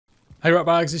Hey right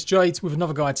bags, it's Jade with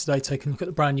another guide today taking a look at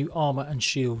the brand new armour and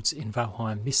shields in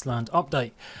VALHEIM Mistlands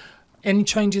update. Any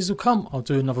changes will come, I'll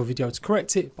do another video to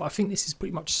correct it, but I think this is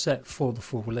pretty much set for the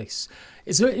full release.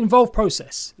 It's an involved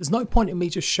process. There's no point in me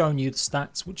just showing you the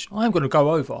stats, which I'm going to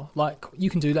go over, like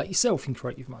you can do that yourself in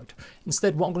creative mode.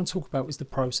 Instead, what I'm going to talk about is the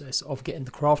process of getting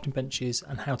the crafting benches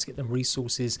and how to get them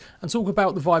resources, and talk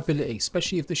about the viability,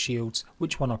 especially of the shields,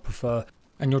 which one I prefer.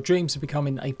 And your dreams of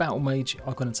becoming a battle mage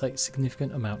are going to take a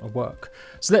significant amount of work.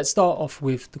 So let's start off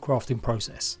with the crafting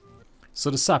process. So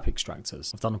the sap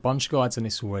extractors. I've done a bunch of guides on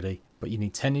this already, but you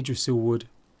need 10 Yggdrasil wood,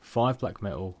 5 black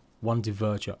metal, 1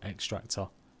 diverger extractor,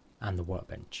 and the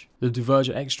workbench. The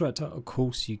diverger extractor, of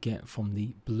course, you get from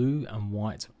the blue and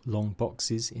white long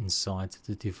boxes inside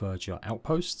the diverger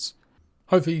outposts.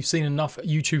 Hopefully you've seen enough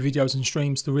YouTube videos and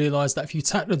streams to realise that if you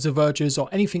attack the divergers or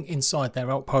anything inside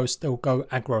their outpost, they'll go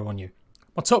aggro on you.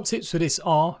 My top tips for this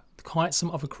are kite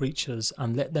some other creatures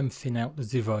and let them thin out the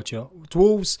diverger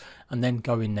dwarves, and then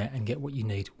go in there and get what you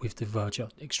need with the diverger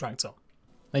extractor.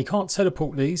 Now you can't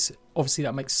teleport these, obviously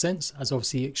that makes sense, as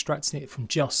obviously you're extracting it from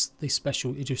just the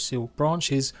special Yggdrasil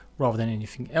branches rather than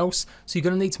anything else, so you're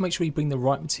going to need to make sure you bring the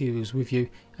right materials with you.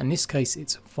 In this case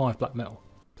it's 5 black metal,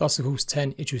 plus of course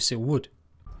 10 Yggdrasil wood,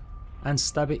 and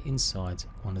stab it inside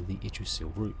one of the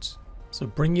Yggdrasil roots. So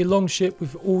bring your longship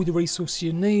with all the resources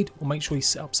you need, or make sure you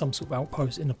set up some sort of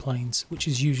outpost in the plains, which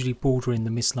is usually bordering the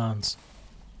Mistlands.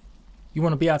 You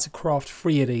want to be able to craft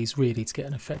 3 of these really to get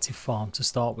an effective farm to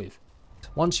start with.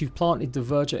 Once you've planted the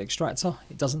diverger extractor,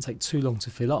 it doesn't take too long to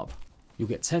fill up. You'll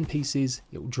get 10 pieces,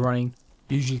 it will drain,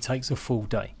 usually takes a full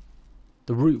day.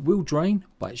 The root will drain,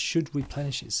 but it should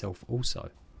replenish itself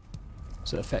also.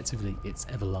 So effectively it's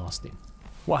everlasting.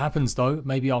 What happens though,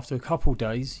 maybe after a couple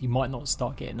days, you might not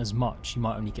start getting as much. You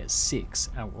might only get 6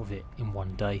 out of it in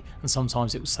one day, and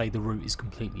sometimes it will say the root is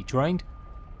completely drained.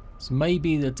 So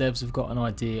maybe the devs have got an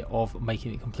idea of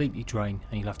making it completely drained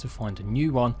and you'll have to find a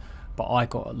new one, but I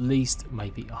got at least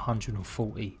maybe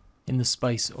 140 in the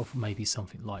space of maybe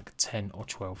something like 10 or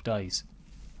 12 days.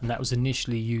 And that was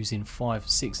initially using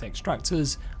 5-6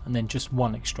 extractors and then just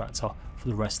 1 extractor for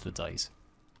the rest of the days.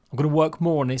 I'm going to work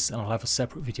more on this, and I'll have a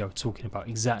separate video talking about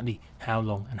exactly how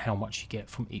long and how much you get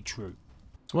from each route.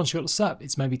 So once you've got the sap,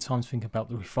 it's maybe time to think about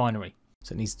the refinery.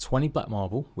 So it needs 20 black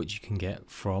marble, which you can get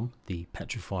from the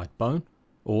petrified bone,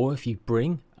 or if you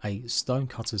bring a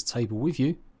stonecutter's table with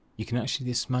you, you can actually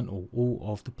dismantle all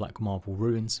of the black marble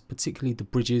ruins, particularly the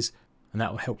bridges, and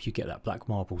that will help you get that black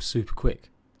marble super quick.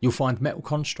 You'll find metal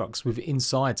constructs with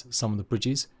inside some of the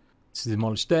bridges. To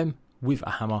demolish them with a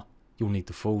hammer, you'll need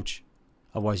the forge.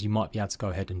 Otherwise you might be able to go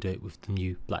ahead and do it with the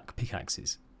new black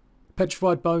pickaxes.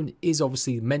 Petrified bone is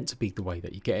obviously meant to be the way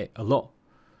that you get it a lot,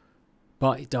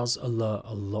 but it does alert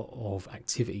a lot of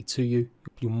activity to you.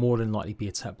 You'll more than likely be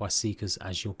attacked by seekers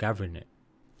as you're gathering it.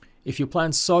 If you're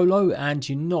playing solo and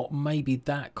you're not maybe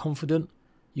that confident,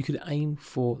 you could aim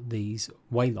for these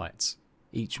waylights.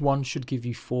 Each one should give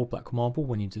you 4 black marble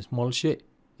when you demolish it.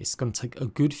 It's going to take a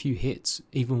good few hits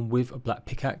even with a black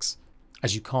pickaxe,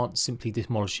 as you can't simply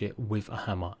demolish it with a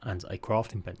hammer and a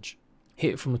crafting bench.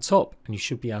 Hit it from the top and you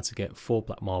should be able to get 4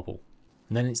 black marble.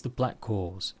 And then it's the black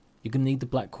cores. You're going to need the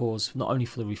black cores not only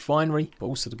for the refinery, but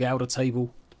also the gouda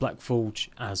table, the black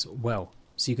forge as well.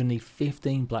 So you're going to need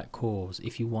 15 black cores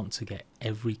if you want to get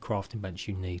every crafting bench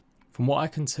you need. From what I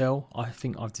can tell, I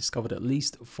think I've discovered at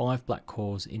least 5 black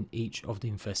cores in each of the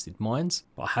infested mines,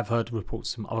 but I have heard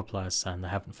reports from other players saying they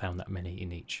haven't found that many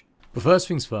in each. But first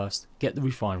things first, get the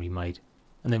refinery made,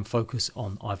 and then focus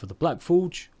on either the black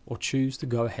forge or choose to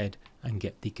go ahead and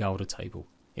get the gouda table.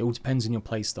 It all depends on your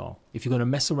playstyle. If you're going to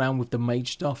mess around with the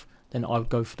mage stuff, then I would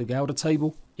go for the gouda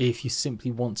table. If you simply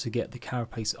want to get the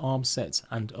carapace arm set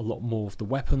and a lot more of the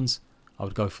weapons, I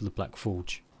would go for the black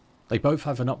forge. They both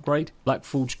have an upgrade. Black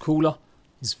forge cooler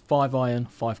is 5 iron,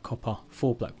 5 copper,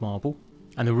 4 black marble,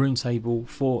 and the rune table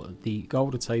for the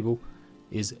gouda table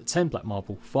is 10 black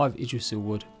marble, 5 Yggdrasil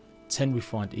wood, 10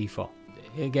 refined ether.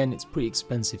 Again, it's pretty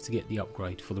expensive to get the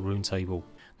upgrade for the rune table.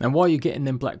 Now while you're getting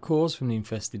them black cores from the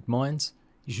infested mines,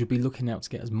 you should be looking out to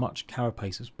get as much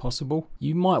carapace as possible.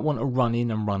 You might want to run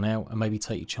in and run out and maybe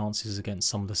take your chances against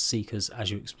some of the seekers as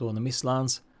you explore the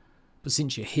Mistlands. But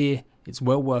since you're here, it's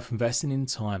well worth investing in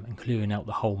time and clearing out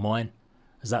the whole mine,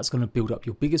 as that's going to build up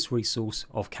your biggest resource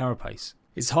of carapace.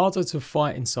 It's harder to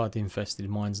fight inside the infested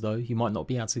mines though. You might not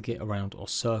be able to get around or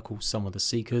circle some of the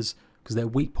seekers because their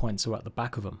weak points are at the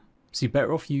back of them. So you're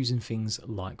better off using things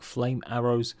like flame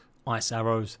arrows, ice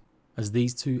arrows, as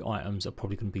these 2 items are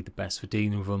probably going to be the best for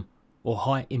dealing with them, or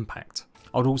high impact.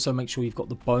 I would also make sure you've got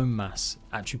the bone mass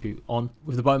attribute on.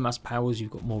 With the bone mass powers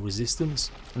you've got more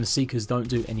resistance, and the seekers don't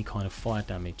do any kind of fire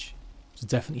damage. so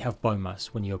definitely have bone mass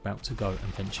when you're about to go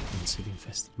and venture into the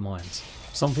infested mines.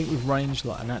 Something with range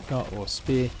like an atgar or a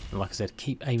spear, and like I said,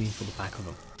 keep aiming for the back of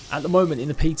them. At the moment in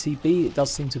the PTB, it does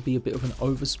seem to be a bit of an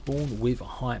overspawn with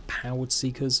high powered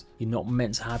seekers. You're not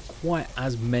meant to have quite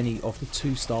as many of the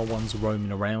 2-star ones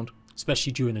roaming around,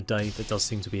 especially during the day. There does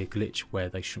seem to be a glitch where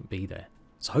they shouldn't be there.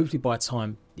 So hopefully by the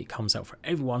time it comes out for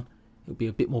everyone, it'll be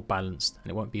a bit more balanced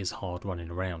and it won't be as hard running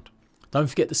around. Don't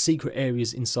forget the secret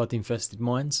areas inside the infested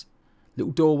mines.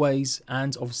 Little doorways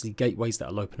and obviously gateways that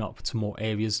will open up to more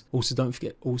areas. Also don't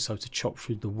forget also to chop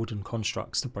through the wooden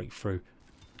constructs to break through.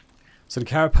 So the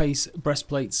carapace,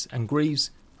 breastplates and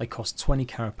greaves, they cost 20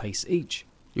 carapace each.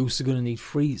 You're also going to need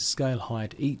 3 scale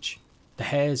hide each. The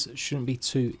hairs shouldn't be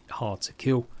too hard to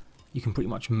kill. You can pretty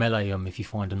much melee them if you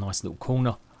find a nice little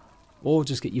corner, or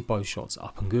just get your bow shots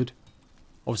up and good.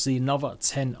 Obviously another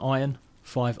 10 iron,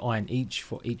 5 iron each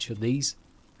for each of these,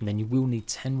 and then you will need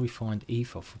 10 refined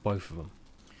ether for both of them.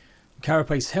 The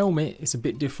carapace helmet is a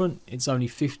bit different. It's only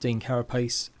 15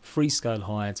 carapace, 3 scale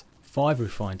hide, 5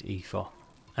 refined ether,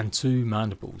 and 2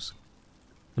 mandibles.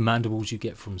 The mandibles you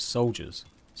get from soldiers,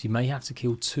 so you may have to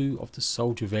kill 2 of the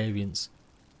soldier variants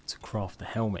to craft the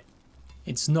helmet.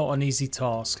 It's not an easy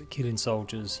task killing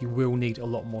soldiers. You will need a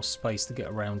lot more space to get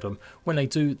around them. When they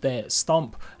do their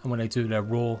stomp and when they do their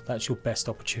roar, that's your best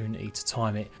opportunity to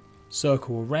time it.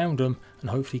 Circle around them and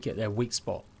hopefully get their weak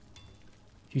spot.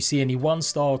 If you see any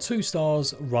 1-star or 2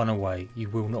 stars, run away. You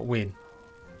will not win.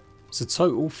 So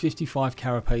total 55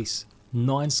 carapace,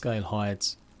 9 scale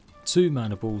hides, 2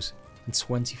 mandibles and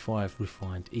 25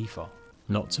 refined ether,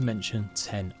 not to mention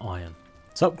 10 iron.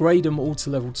 To upgrade them all to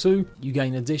level 2, you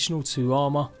gain additional 2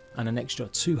 armour and an extra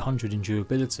 200 in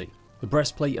durability. The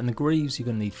breastplate and the greaves, you're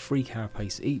going to need 3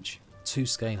 carapace each, 2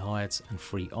 scale hides and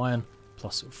 3 iron,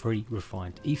 plus 3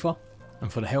 refined ether.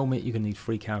 And for the helmet, you're going to need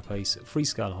 3 carapace, 3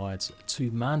 scale hides,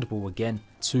 2 mandible again,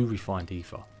 2 refined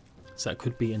ether. So that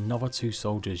could be another 2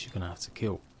 soldiers you're going to have to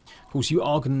kill. Of course, you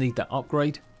are going to need that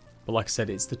upgrade, but like I said,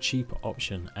 it's the cheaper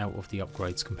option out of the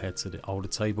upgrades compared to the older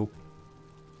table,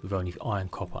 with only iron,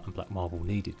 copper and black marble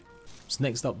needed. So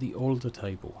next up, the older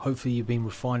table. Hopefully you've been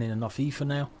refining enough ether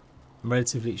now, and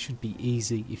relatively it should be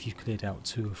easy. If you've cleared out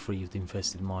 2 or 3 of the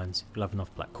infested mines, you'll have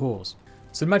enough black cores.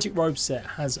 So the magic robe set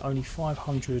has only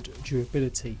 500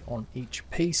 durability on each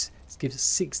piece. It gives us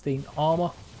 16 armour,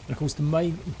 and of course the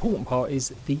main important part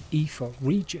is the ether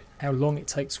regen, how long it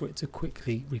takes for it to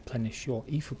quickly replenish your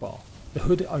ether bar. The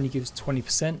hood only gives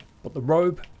 20%, but the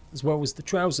robe as well as the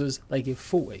trousers, they give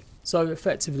 40. So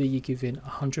effectively you're giving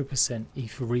 100%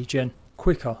 ether regen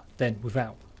quicker than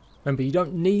without. Remember, you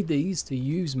don't need these to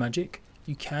use magic.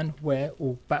 You can wear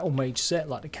all battle mage set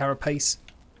like the carapace,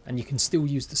 and you can still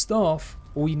use the staff.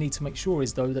 All you need to make sure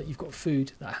is though that you've got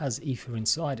food that has ether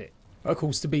inside it. But of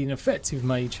course, to be an effective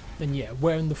mage, then yeah,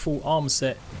 wearing the full armor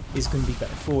set is going to be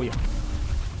better for you.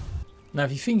 Now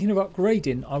if you're thinking of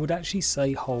upgrading, I would actually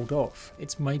say hold off.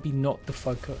 It's maybe not the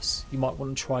focus. You might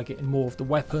want to try getting more of the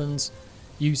weapons,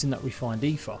 using that refined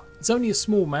ether. It's only a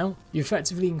small amount. You're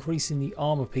effectively increasing the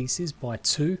armor pieces by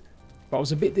 2, but I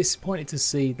was a bit disappointed to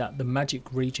see that the magic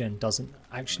regen doesn't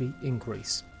actually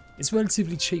increase. It's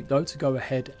relatively cheap though to go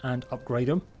ahead and upgrade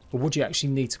them, but would you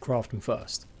actually need to craft them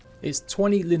first? It's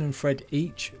 20 linen thread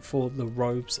each for the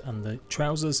robes and the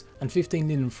trousers, and 15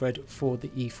 linen thread for the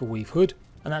ether weave hood,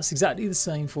 and that's exactly the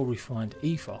same for refined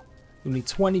ether. You'll need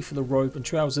 20 for the robe and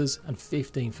trousers and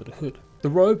 15 for the hood. The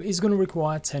robe is going to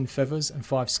require 10 feathers and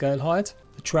 5 scale hide,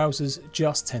 the trousers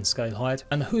just 10 scale hide,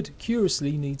 and the hood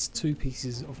curiously needs 2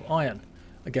 pieces of iron,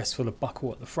 I guess for the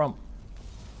buckle at the front.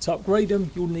 To upgrade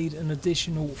them, you'll need an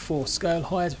additional 4 scale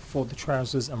hide for the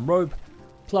trousers and robe,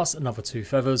 plus another 2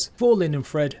 feathers, 4 linen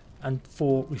thread and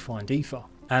 4 refined ether.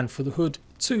 And for the hood,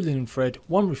 2 linen thread,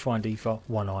 1 refined ether,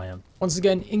 1 iron. Once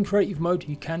again, in creative mode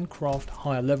you can craft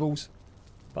higher levels,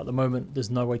 but at the moment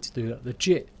there's no way to do that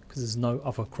legit because there's no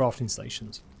other crafting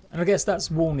stations. And I guess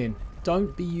that's warning,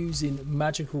 don't be using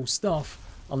magical stuff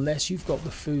unless you've got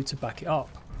the food to back it up.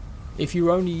 If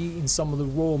you're only eating some of the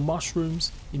raw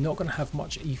mushrooms, you're not going to have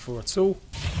much ether at all.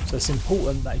 So it's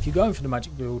important that if you're going for the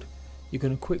magic build, you're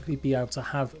going to quickly be able to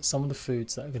have some of the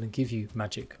foods that are going to give you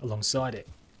magic alongside it.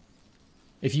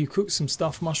 If you cook some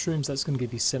stuffed mushrooms, that's going to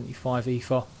give you 75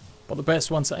 ether, but the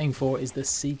best one to aim for is the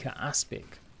Seeker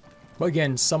Aspic. But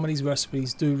again, some of these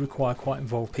recipes do require quite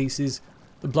involved pieces.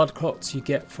 The blood clots you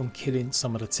get from killing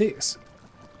some of the ticks.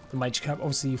 The mage cap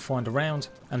obviously you find around,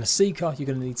 and the Seeker, you're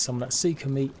going to need some of that Seeker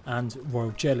meat and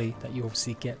royal jelly that you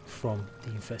obviously get from the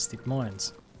infested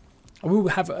mines. I will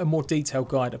have a more detailed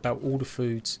guide about all the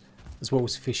foods as well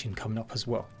as fishing coming up as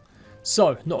well.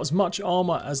 So not as much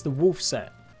armor as the wolf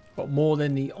set, But more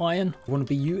than the iron, you want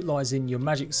to be utilising your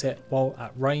magic set while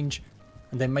at range,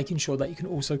 and then making sure that you can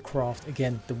also craft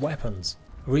again the weapons.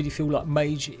 I really feel like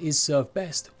Mage is served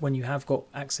best when you have got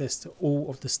access to all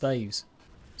of the staves.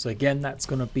 So again, that's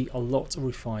going to be a lot of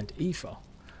refined ether.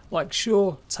 Like,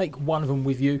 sure, take one of them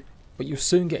with you, but you'll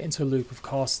soon get into a loop of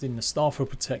casting the Staff of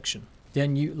Protection,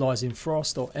 then utilising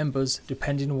Frost or Embers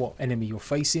depending on what enemy you're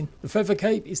facing. The Feather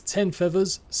Cape is 10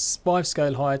 feathers, 5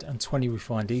 scale hide and 20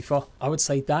 refined ether. I would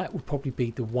say that would probably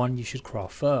be the one you should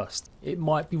craft first. It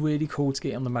might be really cool to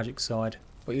get on the magic side,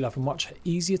 but you'll have a much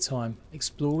easier time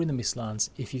exploring the Mistlands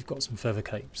if you've got some Feather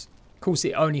Capes. Of course,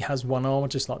 it only has one armour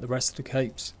just like the rest of the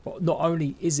capes, but not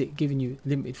only is it giving you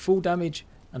limited full damage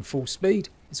and full speed,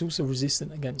 it's also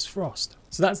resistant against frost.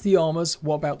 So that's the armours.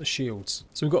 What about the shields?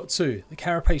 So we've got two, the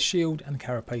Carapace shield and the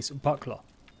Carapace buckler.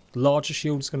 The larger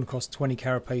shield is going to cost 20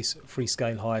 Carapace, 3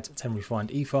 scale hide, 10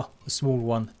 refined ether. The smaller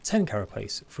one, 10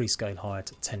 Carapace, 3 scale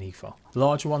hide, 10 ether. The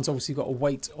larger one's obviously got a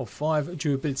weight of 5,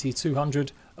 durability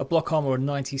 200, a block armour of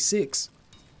 96,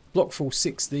 block force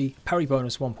 60, parry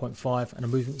bonus 1.5 and a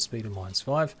movement speed of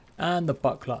 -5. And the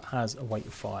buckler has a weight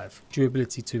of 5,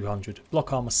 durability 200,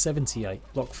 block armour 78,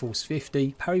 block force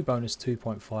 50, parry bonus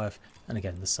 2.5 and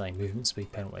again the same movement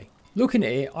speed penalty. Looking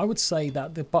at it, I would say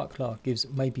that the buckler gives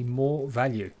maybe more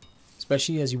value,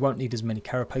 especially as you won't need as many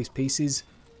carapace pieces.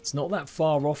 It's not that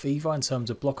far off either in terms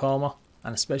of block armour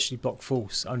and especially block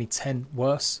force, only 10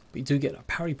 worse, but you do get a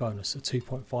parry bonus of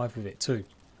 2.5 with it too.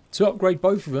 To upgrade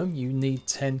both of them, you need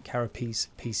 10 carapace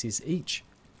pieces each,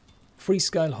 3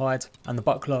 scale hide, and the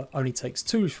buckler only takes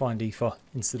 2 refined ether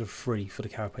instead of 3 for the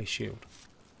carapace shield.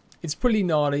 It's pretty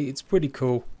gnarly, it's pretty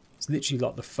cool. It's literally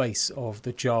like the face of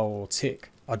the jar or tick.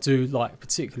 I do like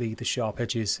particularly the sharp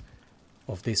edges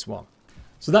of this one.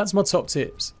 So that's my top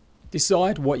tips.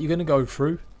 Decide what you're going to go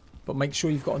through, but make sure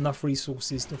you've got enough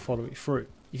resources to follow it through.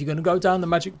 If you're going to go down the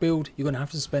magic build, you're going to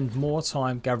have to spend more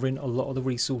time gathering a lot of the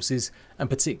resources and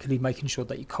particularly making sure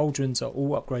that your cauldrons are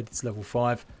all upgraded to level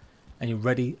 5 and you're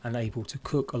ready and able to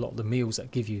cook a lot of the meals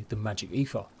that give you the magic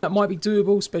ether. That might be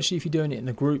doable, especially if you're doing it in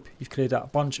a group. You've cleared out a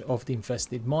bunch of the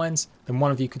infested mines, then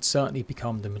one of you could certainly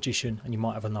become the magician and you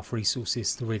might have enough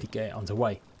resources to really get it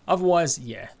underway. Otherwise,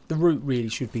 yeah, the route really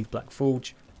should be Black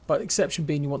Forge, but exception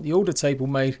being you want the order table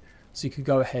made so you could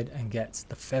go ahead and get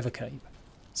the Feather Cape.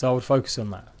 So I would focus on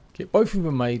that. Get both of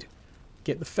them made,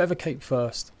 get the Feather Cape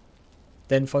first,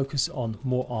 then focus on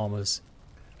more armours.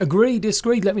 Agree,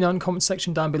 disagree, let me know in the comment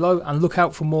section down below and look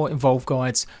out for more involved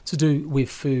guides to do with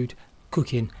food,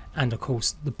 cooking and of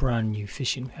course the brand new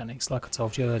fishing mechanics like I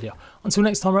told you earlier. Until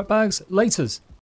next time, ratbags, laters.